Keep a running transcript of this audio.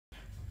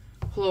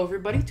Hello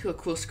everybody to a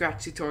Cool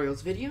Scratch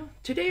Tutorials video.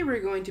 Today we're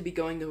going to be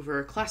going over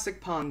a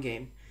classic Pong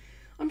game.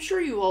 I'm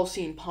sure you've all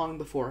seen Pong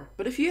before,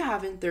 but if you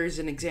haven't, there is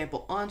an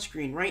example on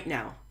screen right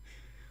now.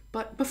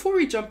 But before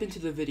we jump into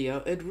the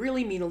video, it'd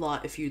really mean a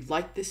lot if you'd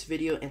like this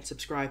video and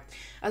subscribe,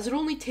 as it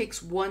only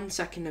takes 1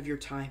 second of your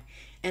time,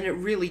 and it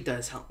really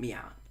does help me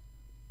out.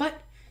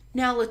 But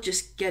now let's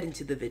just get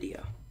into the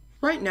video.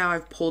 Right now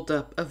I've pulled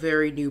up a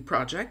very new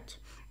project.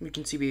 You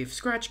can see we have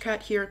Scratch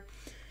Cat here,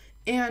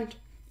 and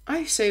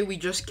I say we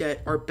just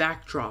get our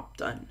backdrop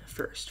done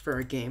first for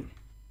our game.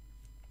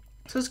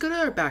 So let's go to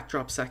our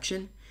backdrop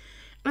section.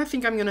 And I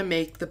think I'm going to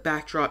make the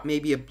backdrop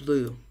maybe a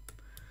blue.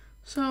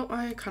 So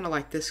I kind of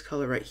like this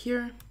color right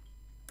here.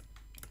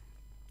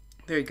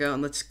 There you go.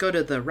 And let's go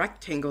to the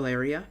rectangle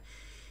area.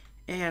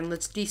 And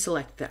let's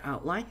deselect the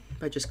outline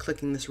by just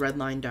clicking this red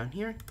line down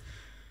here.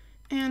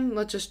 And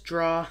let's just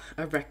draw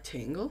a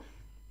rectangle.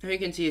 Now you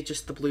can see it's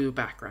just the blue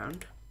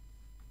background.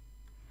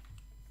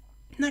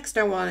 Next,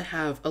 I want to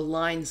have a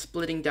line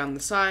splitting down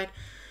the side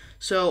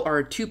so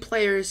our two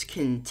players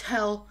can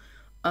tell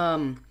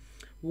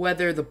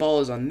whether the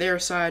ball is on their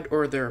side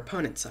or their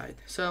opponent's side.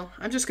 So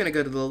I'm just going to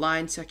go to the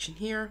line section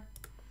here,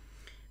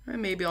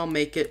 and maybe I'll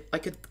make it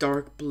like a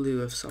dark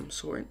blue of some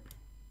sort.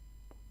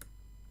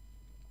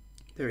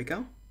 There we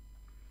go.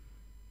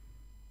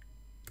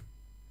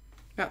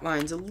 That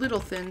line's a little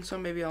thin, so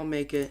maybe I'll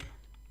make it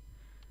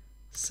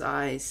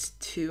size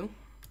 2.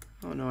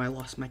 Oh no, I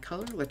lost my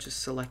color. Let's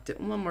just select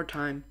it one more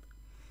time.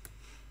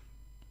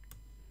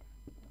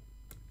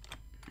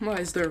 Why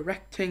is there a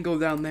rectangle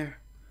down there?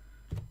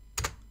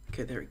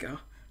 Okay, there we go.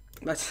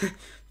 Let's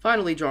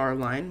finally draw our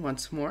line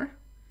once more.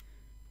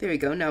 There we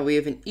go. Now we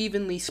have an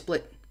evenly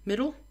split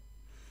middle.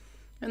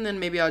 And then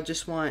maybe I'll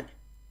just want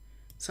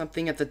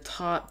something at the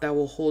top that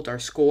will hold our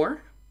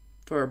score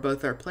for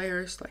both our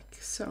players, like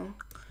so.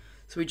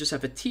 So we just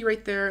have a T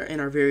right there,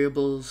 and our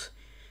variables,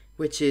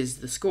 which is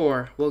the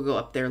score, will go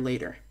up there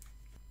later.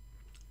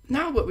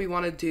 Now what we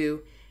want to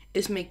do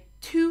is make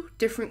 2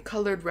 different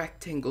colored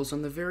rectangles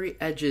on the very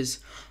edges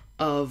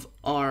of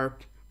our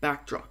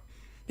backdrop.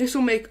 This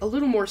will make a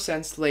little more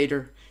sense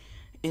later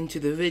into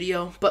the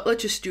video, but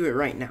let's just do it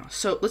right now.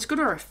 So let's go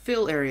to our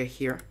fill area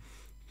here,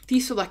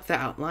 deselect the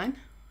outline,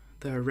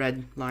 the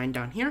red line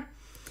down here,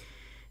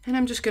 and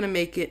I'm just going to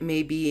make it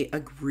maybe a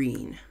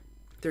green.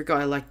 There we go,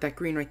 I like that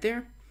green right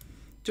there.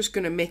 Just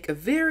going to make a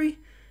very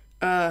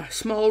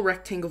small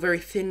rectangle, very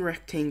thin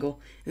rectangle,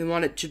 and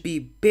want it to be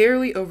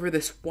barely over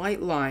this white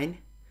line,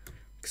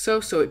 so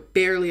it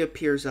barely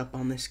appears up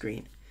on the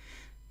screen.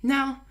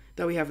 Now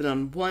that we have it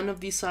on one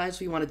of these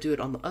sides, we want to do it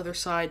on the other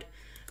side,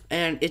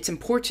 and it's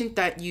important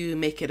that you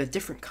make it a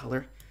different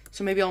color.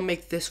 So maybe I'll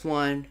make this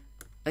one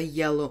a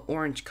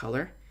yellow-orange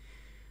color.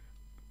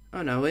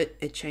 Oh no,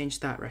 it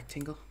changed that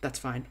rectangle. That's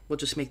fine. We'll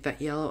just make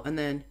that yellow, and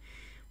then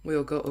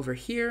we'll go over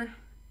here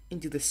and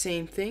do the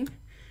same thing.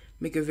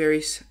 Make a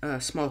very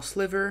small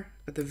sliver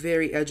at the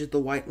very edge of the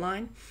white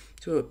line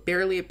so it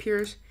barely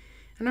appears.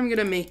 And I'm going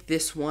to make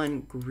this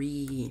one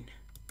green.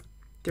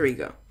 There we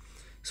go.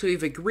 So we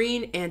have a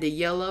green and a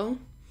yellow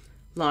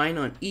line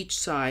on each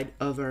side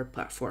of our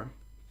platform.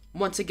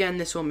 Once again,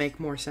 this will make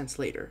more sense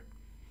later.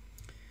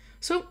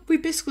 So we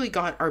basically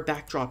got our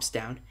backdrops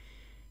down.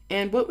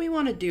 And what we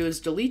want to do is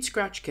delete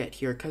Scratch Cat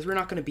here because we're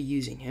not going to be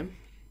using him.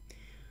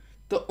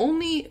 The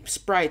only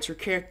sprites or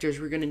characters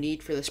we're going to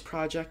need for this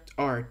project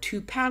are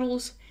 2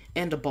 paddles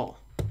and a ball.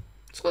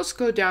 So let's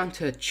go down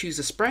to choose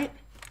a sprite,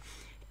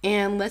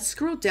 and let's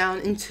scroll down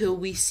until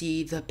we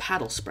see the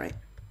paddle sprite.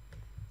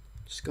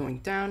 Just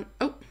going down.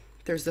 Oh,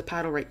 there's the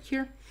paddle right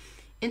here.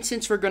 And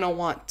since we're going to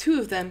want 2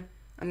 of them,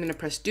 I'm going to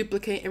press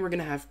duplicate, and we're going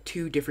to have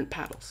 2 different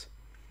paddles.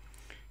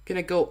 Going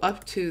to go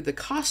up to the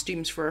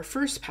costumes for our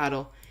first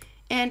paddle,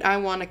 and I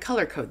want to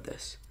color code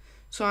this.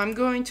 So I'm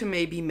going to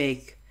maybe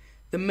make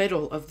the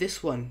middle of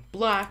this one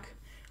black,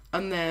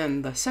 and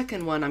then the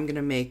second one I'm going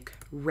to make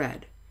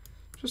red.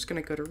 Just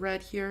going to go to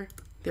red here.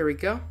 There we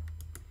go.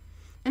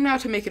 And now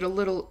to make it a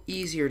little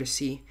easier to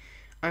see,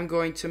 I'm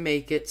going to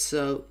make it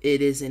so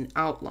it is an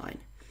outline.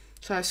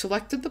 So I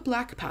selected the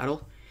black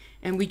paddle,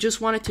 and we just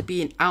want it to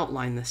be an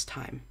outline this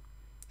time.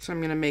 So I'm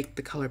going to make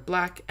the color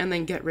black and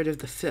then get rid of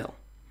the fill.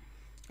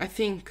 I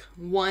think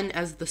 1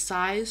 as the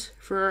size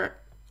for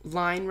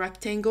line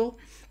rectangle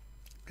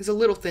is a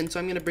little thin, so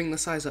I'm going to bring the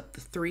size up to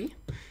 3.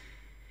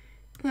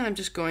 And then I'm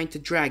just going to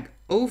drag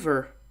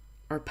over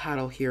our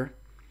paddle here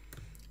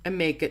and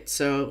make it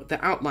so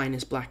the outline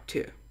is black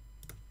too.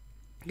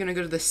 I'm going to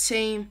go to the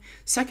same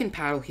second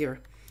paddle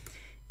here,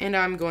 and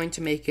I'm going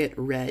to make it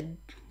red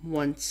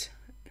once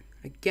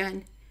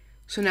again.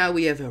 So now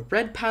we have a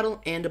red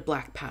paddle and a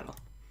black paddle.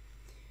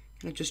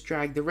 I'm going to just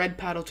drag the red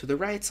paddle to the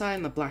right side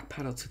and the black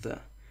paddle to the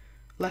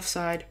left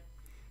side.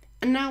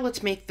 And now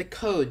let's make the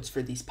codes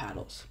for these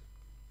paddles.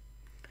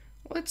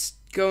 Let's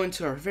go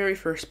into our very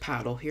first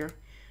paddle here,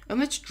 and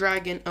let's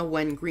drag in a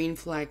when green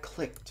flag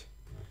clicked.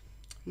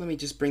 Let me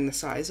just bring the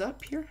size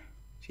up here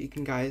so you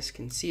guys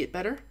can see it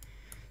better.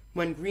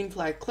 When green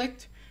flag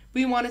clicked,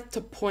 we want it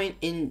to point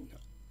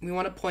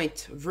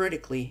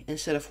vertically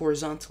instead of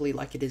horizontally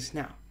like it is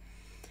now.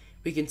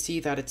 we can see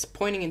that it's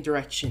pointing in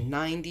direction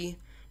 90.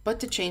 But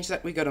to change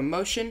that, we go to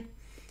motion,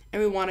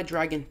 and we want to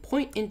drag in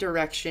point in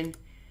direction.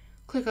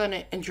 Click on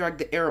it and drag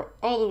the arrow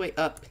all the way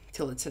up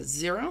till it says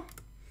 0.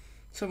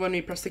 So when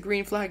we press the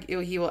green flag,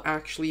 he will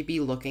actually be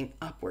looking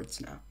upwards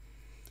now.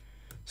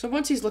 So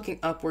once he's looking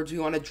upwards, we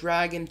want to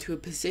drag him to a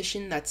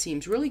position that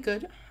seems really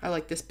good. I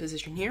like this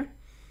position here.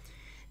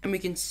 And we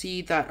can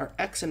see that our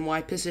X and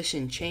Y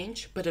position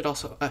changed, but it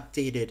also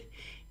updated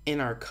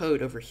in our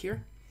code over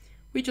here.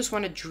 We just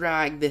want to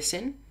drag this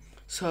in,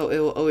 so it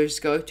will always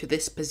go to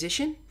this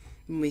position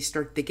when we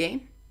start the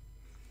game.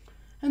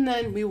 And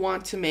then we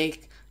want to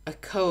make a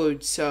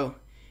code, so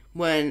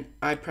when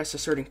I press a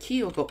certain key,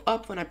 it will go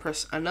up. When I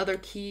press another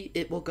key,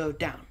 it will go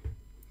down.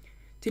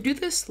 To do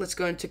this, let's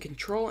go into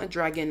control and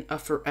drag in a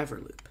forever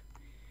loop.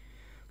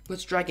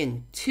 Let's drag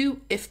in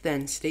 2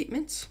 if-then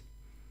statements,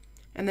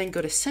 and then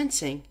go to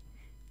sensing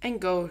and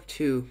go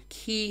to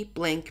key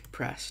blank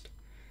pressed.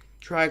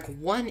 Drag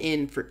 1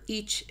 in for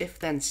each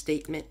if-then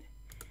statement.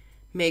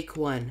 Make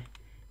one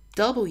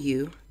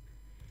W.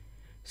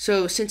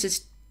 So since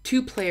it's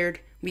 2-playered,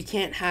 we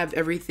can't have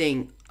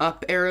everything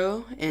up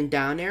arrow and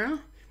down arrow.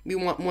 We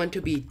want one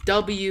to be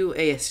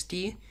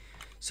WASD.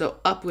 So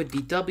up would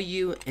be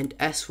W and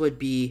S would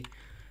be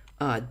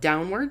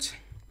downwards,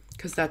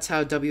 because that's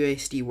how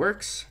WASD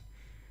works.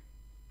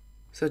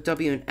 So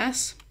W and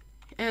S.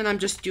 And I'm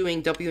just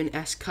doing W and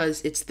S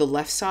because it's the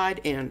left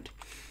side, and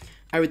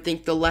I would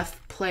think the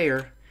left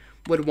player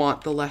would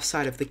want the left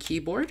side of the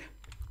keyboard.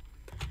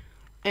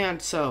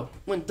 And so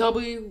when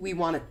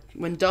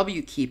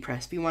W key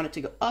pressed, we want it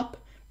to go up,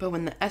 but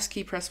when the S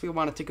key pressed, we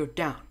want it to go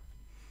down.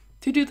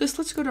 To do this,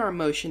 let's go to our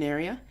motion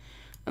area,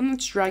 and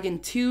let's drag in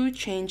 2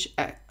 change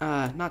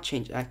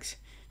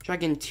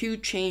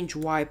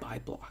Y by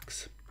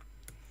blocks.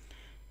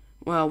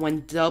 Well,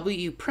 when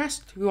W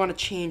pressed, we want to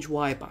change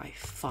Y by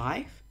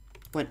 5.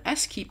 When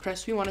S key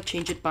pressed, we want to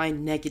change it by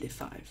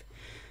 -5.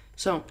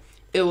 So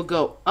it will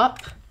go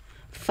up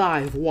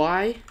 5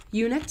 Y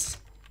units,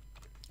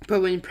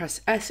 but when you press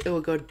S, it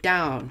will go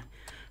down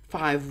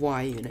 5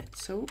 Y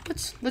units. So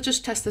let's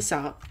just test this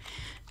out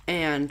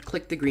and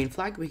click the green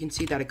flag. We can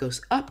see that it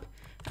goes up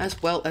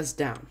as well as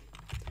down.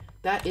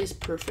 That is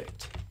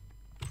perfect.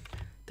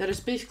 That is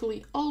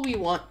basically all we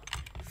want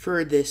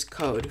for this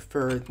code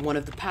for one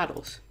of the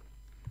paddles.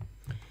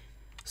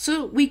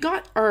 So we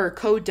got our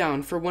code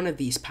down for one of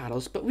these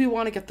paddles, but we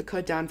want to get the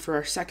code down for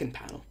our second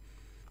paddle.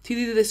 To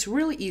do this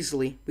really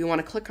easily, we want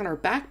to click on our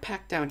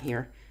backpack down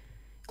here,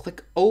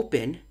 click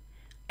open,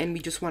 and we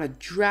just want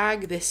to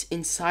drag this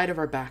inside of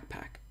our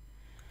backpack.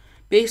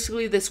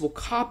 Basically, this will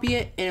copy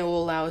it, and it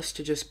will allow us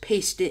to just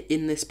paste it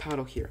in this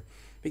paddle here.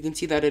 We can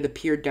see that it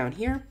appeared down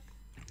here.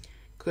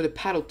 Go to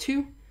paddle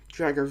 2,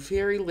 drag our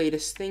very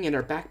latest thing in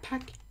our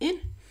backpack in,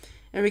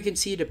 and we can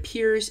see it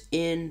appears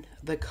in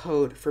the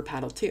code for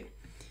paddle 2.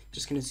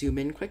 Just going to zoom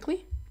in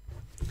quickly.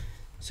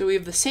 So we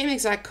have the same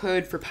exact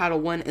code for paddle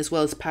 1 as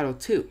well as paddle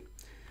 2.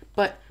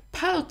 But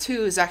paddle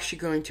 2 is actually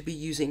going to be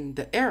using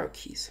the arrow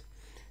keys.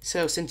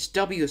 So since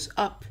W is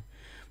up,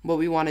 what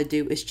we want to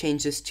do is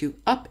change this to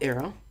up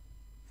arrow.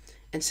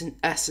 And since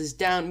S is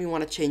down, we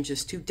want to change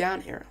this to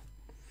down arrow.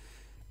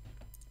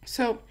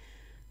 So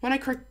when I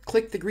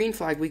click the green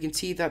flag, we can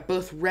see that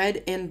both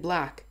red and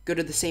black go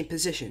to the same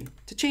position.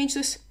 To change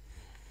this,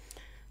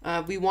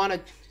 we want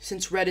to,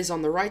 since red is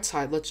on the right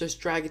side, let's just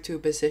drag it to a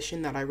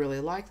position that I really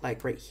like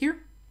right here.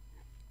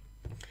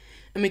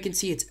 And we can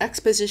see its X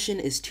position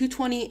is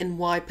 220 and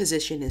Y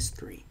position is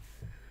 3.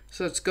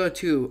 So let's go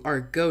to our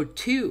go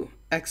to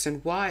X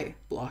and Y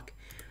block.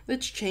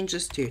 Let's change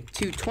this to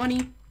 220,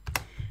 and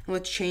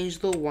let's change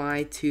the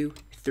Y to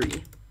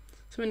 3.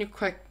 So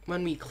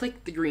when we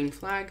click the green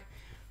flag,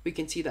 we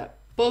can see that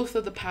both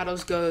of the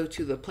paddles go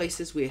to the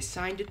places we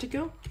assigned it to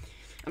go.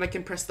 And I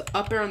can press the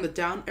up arrow and the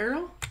down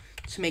arrow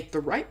to make the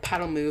right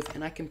paddle move,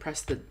 and I can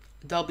press the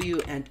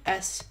W and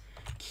S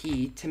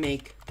key to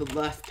make the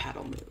left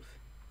paddle move.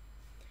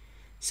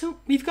 So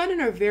we've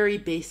gotten our very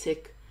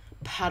basic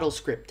paddle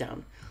script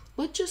down.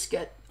 Let's just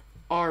get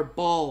our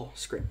ball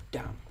script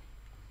down.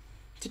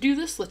 To do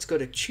this, let's go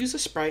to choose a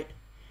sprite,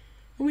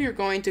 and we are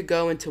going to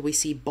go until we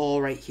see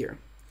ball right here.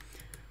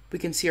 We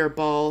can see our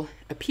ball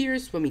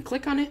appears when we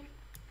click on it,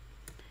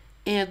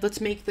 and let's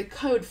make the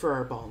code for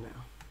our ball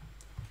now.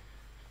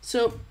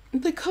 So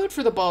the code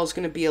for the ball is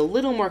going to be a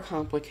little more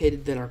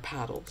complicated than our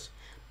paddles,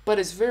 but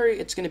it's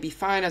going to be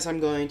fine, as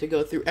I'm going to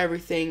go through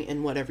everything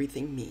and what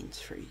everything means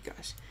for you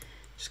guys.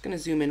 Just going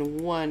to zoom in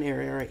one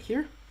area right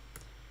here.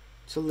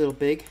 It's a little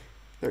big.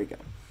 There we go.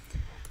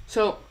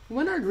 So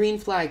when our green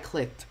flag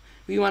clicked,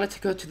 we want it to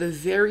go to the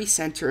very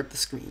center of the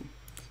screen.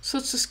 So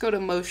let's just go to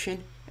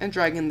motion and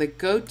drag in the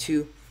go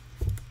to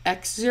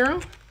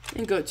X0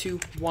 and go to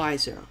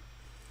Y0.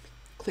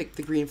 Click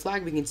the green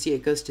flag, we can see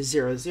it goes to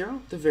 0,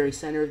 0, the very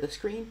center of the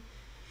screen.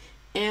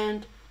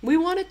 And we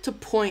want it to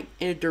point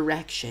in a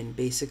direction,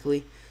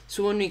 basically.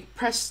 So when we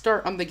press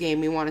start on the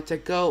game, we want it to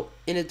go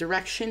in a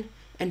direction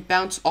and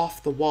bounce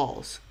off the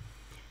walls.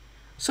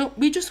 So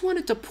we just want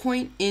it to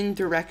point in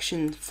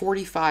direction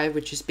 45,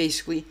 which is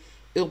basically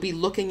it'll be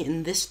looking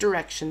in this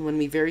direction when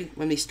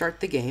we start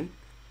the game.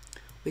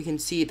 We can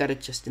see that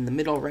it's just in the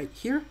middle right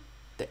here,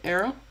 the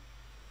arrow.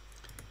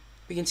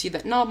 We can see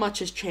that not much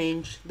has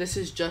changed. This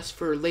is just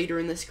for later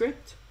in the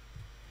script.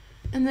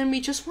 And then we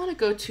just want to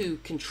go to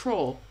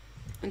Control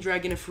and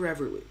drag in a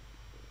forever loop.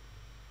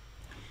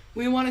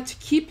 We want it to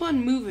keep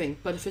on moving,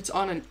 but if it's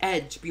on an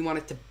edge, we want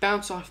it to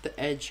bounce off the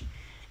edge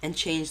and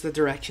change the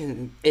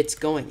direction it's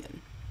going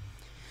in.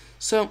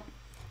 So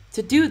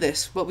to do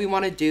this, what we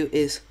want to do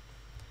is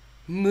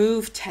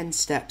move 10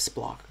 steps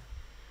block.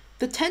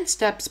 The 10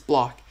 steps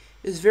block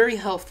is very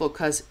helpful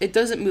because it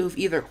doesn't move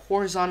either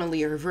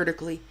horizontally or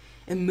vertically.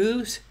 It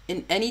moves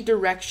in any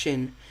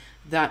direction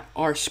that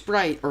our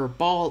sprite, or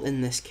ball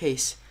in this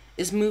case,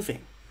 is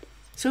moving.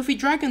 So if we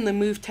drag in the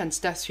move 10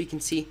 steps, we can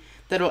see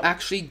that it'll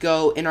actually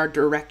go in our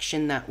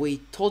direction that we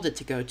told it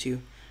to go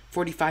to,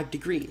 45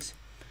 degrees.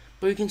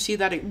 But we can see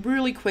that it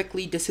really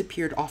quickly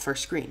disappeared off our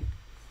screen.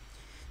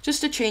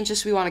 Just to change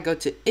this, we want to go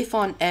to if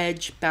on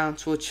edge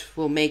bounce, which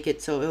will make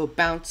it so it'll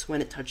bounce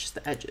when it touches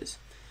the edges.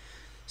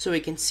 So we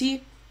can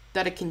see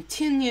that it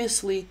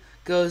continuously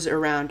goes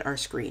around our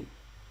screen.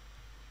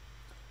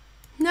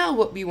 Now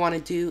what we want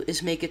to do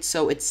is make it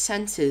so it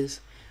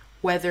senses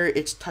whether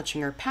it's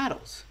touching our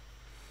paddles.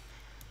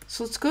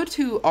 So let's go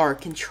to our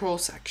control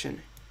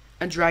section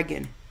and drag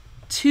in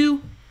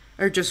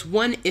just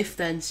one if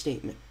then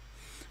statement.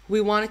 We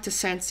want it to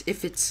sense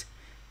if it's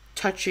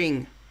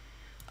touching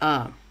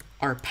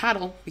our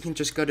paddle. We can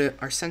just go to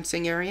our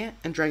sensing area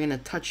and drag in a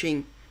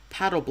touching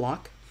paddle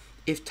block.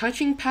 If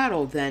touching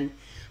paddle, then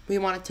we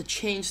want it to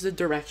change the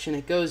direction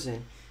it goes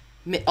in,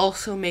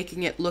 also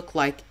making it look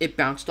like it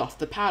bounced off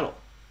the paddle.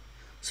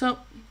 So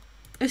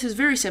this is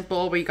very simple.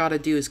 All we gotta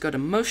do is go to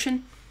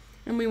motion,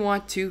 and we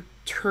want to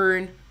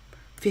turn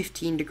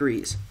 15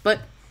 degrees.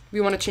 But we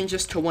want to change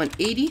this to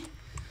 180.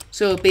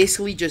 So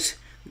basically just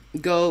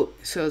go,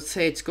 so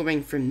say it's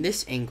going from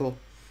this angle,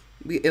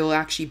 it'll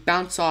actually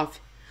bounce off,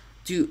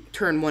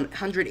 turn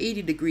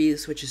 180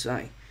 degrees, which is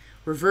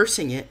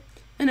reversing it,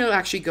 and it'll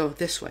actually go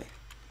this way.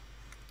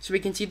 So we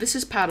can see this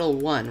is paddle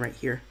 1 right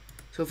here.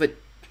 So if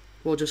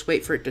we'll just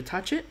wait for it to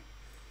touch it,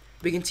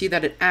 we can see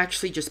that it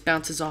actually just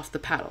bounces off the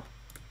paddle.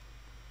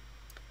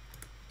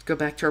 Let's go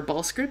back to our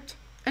ball script,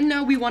 and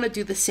now we want to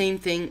do the same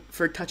thing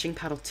for touching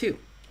paddle 2.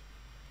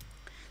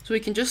 So we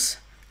can just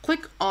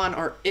click on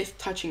our if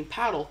touching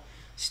paddle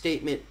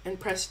statement and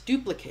press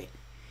duplicate.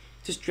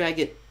 Just drag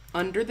it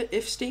under the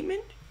if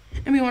statement,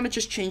 and we want to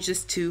just change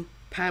this to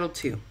paddle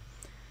 2.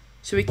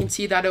 So we can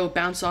see that it will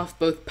bounce off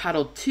both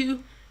paddle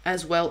 2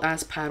 as well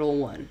as paddle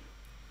 1.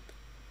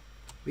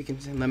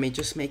 Let me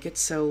just make it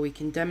so we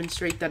can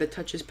demonstrate that it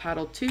touches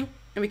paddle 2,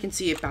 and we can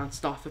see it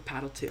bounced off of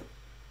paddle 2.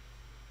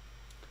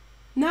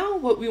 Now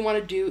what we want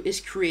to do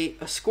is create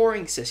a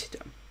scoring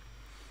system.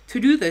 To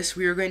do this,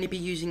 we are going to be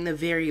using the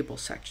variable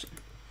section.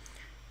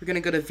 We're going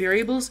to go to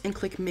variables and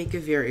click make a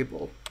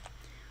variable.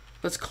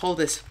 Let's call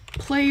this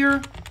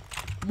player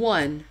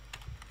 1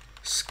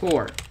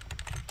 score.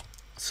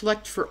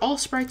 Select for all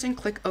sprites and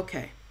click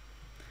OK.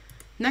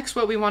 Next,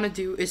 what we want to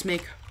do is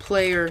make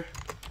player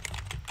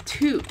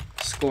 2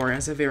 score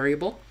as a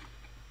variable.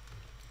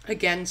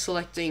 Again,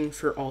 selecting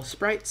for all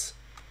sprites.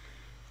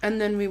 And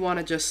then we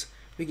want to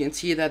we can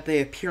see that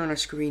they appear on our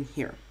screen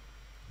here.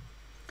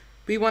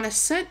 We want to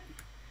set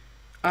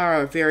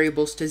our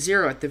variables to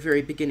 0 at the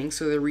very beginning,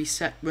 so they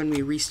reset when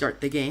we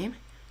restart the game.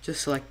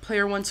 Just select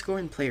player 1 score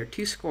and player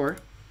 2 score.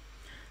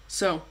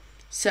 So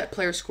set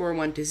player score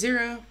 1 to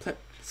 0,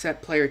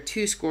 set player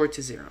 2 score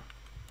to 0.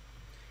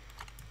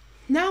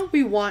 Now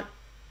we want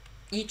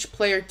each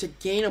player to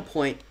gain a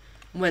point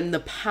when the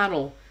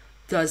paddle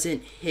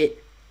doesn't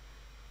hit,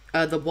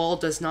 the ball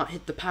does not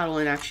hit the paddle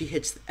and actually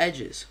hits the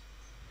edges.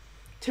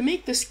 To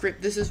make the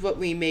script, this is what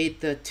we made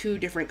the 2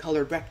 different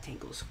colored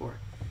rectangles for.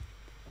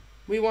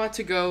 We want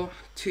to go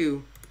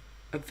to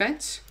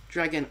events,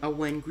 drag in a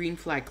when green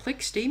flag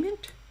click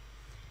statement,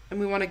 and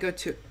we want to go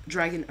to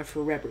drag in a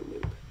forever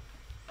loop.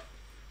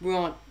 We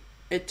want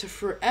it to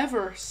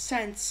forever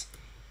sense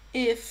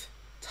if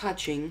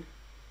touching.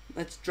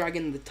 Let's drag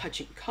in the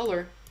touching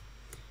color,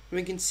 and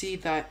we can see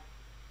that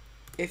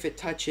if it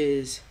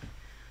touches,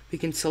 we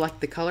can select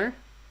the color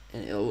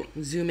and it'll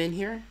zoom in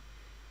here.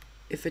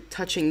 If it's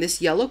touching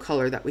this yellow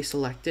color that we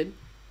selected,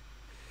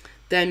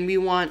 then we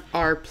want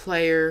our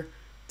player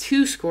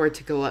 2 score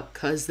to go up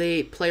because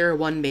player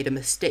 1 made a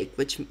mistake,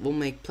 which will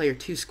make player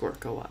 2 score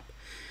go up.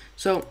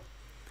 So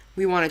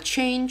we want to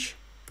change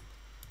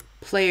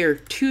player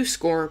 2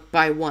 score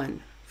by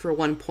 1 for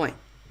 1 point.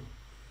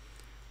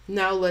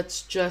 Now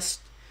let's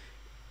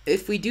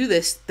if we do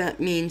this, that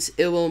means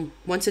it will,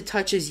 once it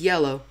touches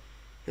yellow,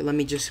 let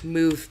me just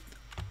move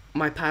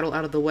my paddle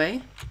out of the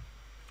way.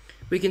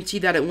 We can see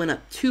that it went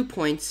up 2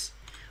 points,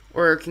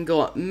 or it can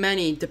go up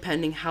many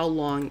depending how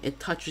long it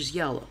touches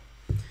yellow.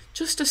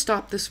 Just to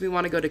stop this, we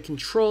want to go to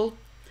control,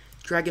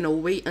 drag in a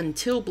wait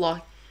until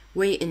block,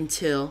 wait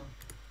until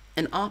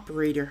an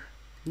operator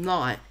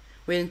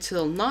wait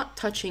until not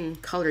touching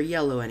color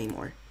yellow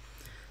anymore.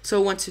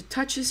 So once it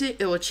touches it,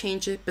 it will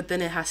change it, but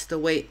then it has to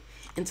wait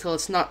until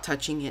it's not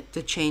touching it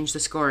to change the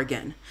score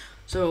again.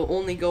 So it'll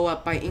only go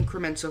up by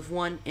increments of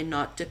 1 and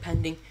not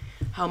depending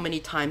how many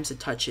times it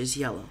touches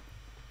yellow.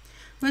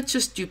 Let's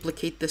just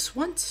duplicate this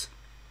once.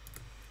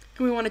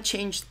 And we want to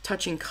change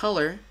touching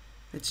color.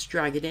 Let's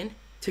drag it in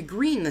to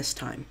green this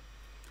time.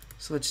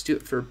 So let's do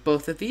it for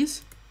both of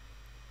these.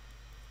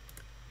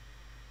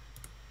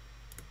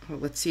 Oh,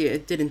 let's see,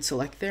 it didn't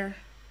select there.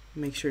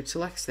 Make sure it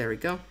selects. There we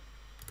go.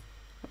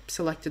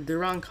 Selected the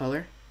wrong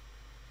color.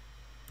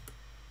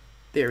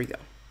 There we go.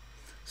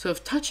 So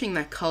if touching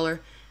that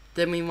color,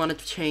 then we want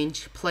to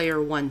change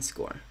player 1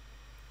 score.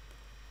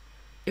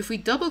 If we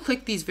double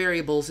click these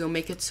variables, it'll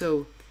make it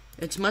so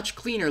it's much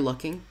cleaner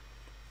looking,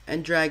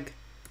 and drag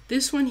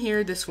this one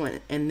here, this one,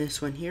 and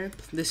this one here.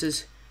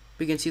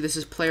 We can see this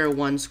is player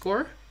 1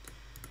 score.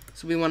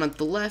 So we want on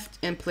the left,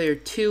 and player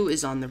 2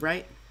 is on the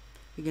right.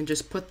 We can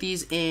just put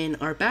these in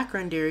our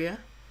background area.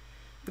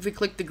 If we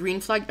click the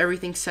green flag,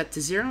 everything's set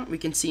to 0. We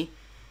can see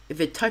if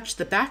it touched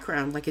the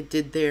background like it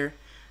did there,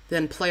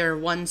 then player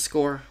 1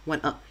 score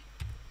went up.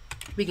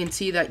 We can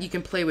see that you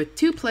can play with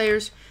 2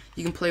 players,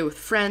 you can play with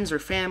friends or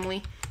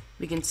family.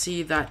 We can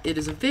see that it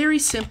is a very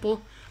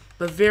simple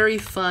but very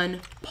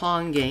fun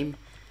Pong game.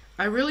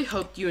 I really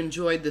hope you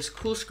enjoyed this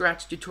Cool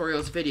Scratch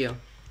Tutorials video,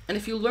 and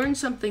if you learned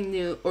something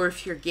new or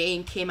if your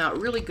game came out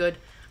really good,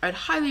 I'd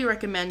highly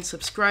recommend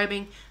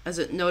subscribing as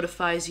it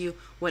notifies you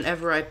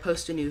whenever I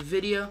post a new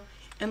video,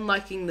 and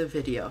liking the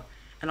video.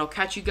 And I'll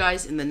catch you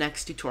guys in the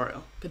next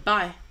tutorial.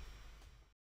 Goodbye!